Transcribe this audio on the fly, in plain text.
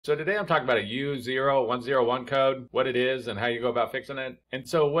So today I'm talking about a U0101 code, what it is and how you go about fixing it. And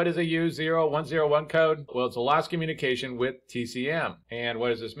so what is a U0101 code? Well, it's a lost communication with TCM. And what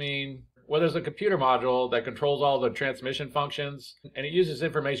does this mean? Well, there's a computer module that controls all the transmission functions, and it uses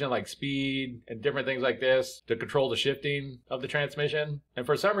information like speed and different things like this to control the shifting of the transmission. And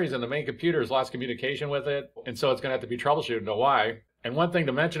for some reason, the main computer has lost communication with it, and so it's going to have to be troubleshooted to know why. And one thing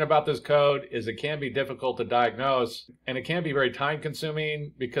to mention about this code is it can be difficult to diagnose, and it can be very time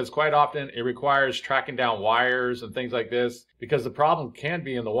consuming because quite often it requires tracking down wires and things like this because the problem can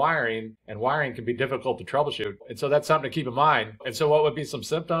be in the wiring, and wiring can be difficult to troubleshoot. And so that's something to keep in mind. And so what would be some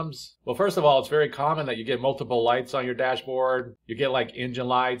symptoms? Well, first of all, it's very common that you get multiple lights on your dashboard. You get like engine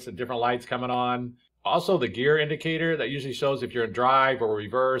lights and different lights coming on. Also, the gear indicator that usually shows if you're in drive or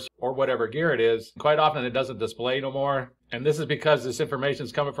reverse or whatever gear it is, quite often it doesn't display no more. And this is because this information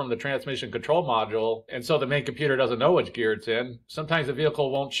is coming from the transmission control module, and so the main computer doesn't know which gear it's in. Sometimes the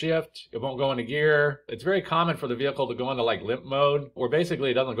vehicle won't shift, it won't go into gear. It's very common for the vehicle to go into like limp mode, where basically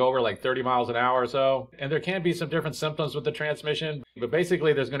it doesn't go over like 30 miles an hour or so. And there can be some different symptoms with the transmission, but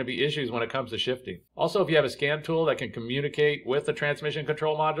basically there's going to be issues when it comes to shifting. Also, if you have a scan tool that can communicate with the transmission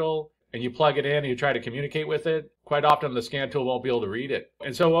control module, and you plug it in and you try to communicate with it, quite often the scan tool won't be able to read it.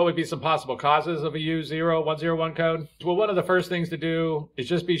 And so what would be some possible causes of a U0101 code? Well, one of the first things to do is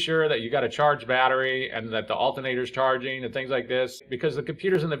just be sure that you got a charged battery and that the alternator is charging and things like this, because the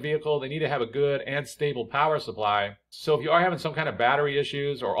computers in the vehicle, they need to have a good and stable power supply. So if you are having some kind of battery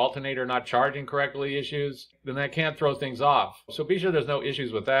issues or alternator not charging correctly issues, then that can throw things off. So be sure there's no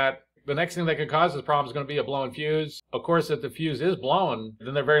issues with that. The next thing that could cause this problem is going to be a blown fuse. Of course, if the fuse is blown,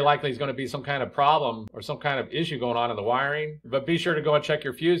 then there very likely is going to be some kind of problem or some kind of issue going on in the wiring. But be sure to go and check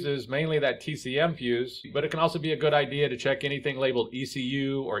your fuses, mainly that TCM fuse. But it can also be a good idea to check anything labeled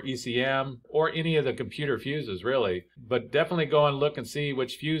ECU or ECM or any of the computer fuses, really. But definitely go and look and see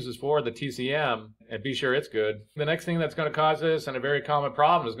which fuse is for the TCM and be sure it's good. The next thing that's going to cause this, and a very common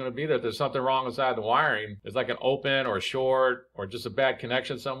problem, is going to be that there's something wrong inside the wiring. There's like an open or a short or just a bad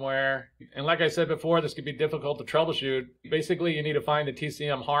connection somewhere. And like I said before, this could be difficult to troubleshoot. Basically, you need to find the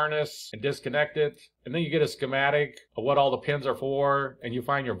TCM harness and disconnect it. And then you get a schematic of what all the pins are for, and you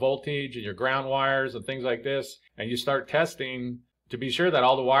find your voltage and your ground wires and things like this. And you start testing to be sure that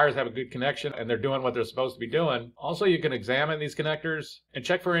all the wires have a good connection and they're doing what they're supposed to be doing. Also, you can examine these connectors and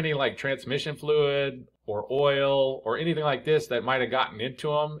check for any like transmission fluid or oil or anything like this that might have gotten into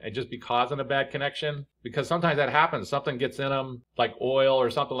them and just be causing a bad connection. Because sometimes that happens. Something gets in them, like oil or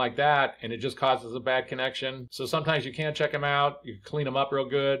something like that, and it just causes a bad connection. So sometimes you can check them out. You can clean them up real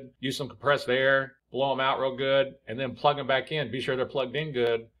good, use some compressed air, blow them out real good, and then plug them back in. Be sure they're plugged in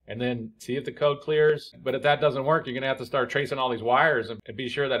good, and then see if the code clears. But if that doesn't work, you're going to have to start tracing all these wires and be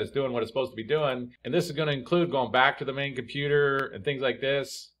sure that it's doing what it's supposed to be doing. And this is going to include going back to the main computer and things like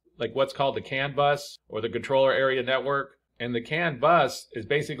this, like what's called the CAN bus or the controller area network. And the CAN bus is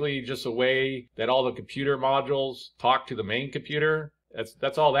basically just a way that all the computer modules talk to the main computer.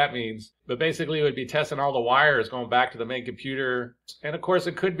 That's all that means. But basically it would be testing all the wires going back to the main computer. And of course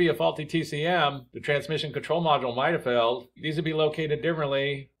it could be a faulty TCM. The transmission control module might have failed. These would be located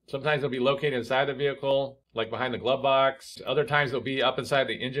differently. Sometimes they'll be located inside the vehicle, like behind the glove box. Other times they'll be up inside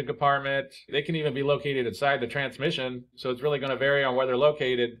the engine compartment. They can even be located inside the transmission. So it's really going to vary on where they're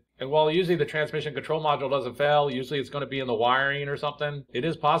located. And while usually the transmission control module doesn't fail, usually it's going to be in the wiring or something. It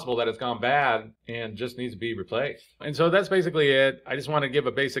is possible that it's gone bad and just needs to be replaced. And so that's basically it. I just want to give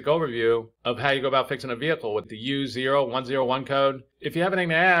a basic overview of how you go about fixing a vehicle with the U0101 code. If you have anything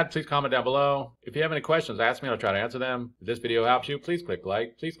to add, please comment down below. If you have any questions, ask me. I'll try to answer them. If this video helps you, please click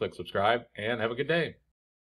like, please click subscribe, and have a good day.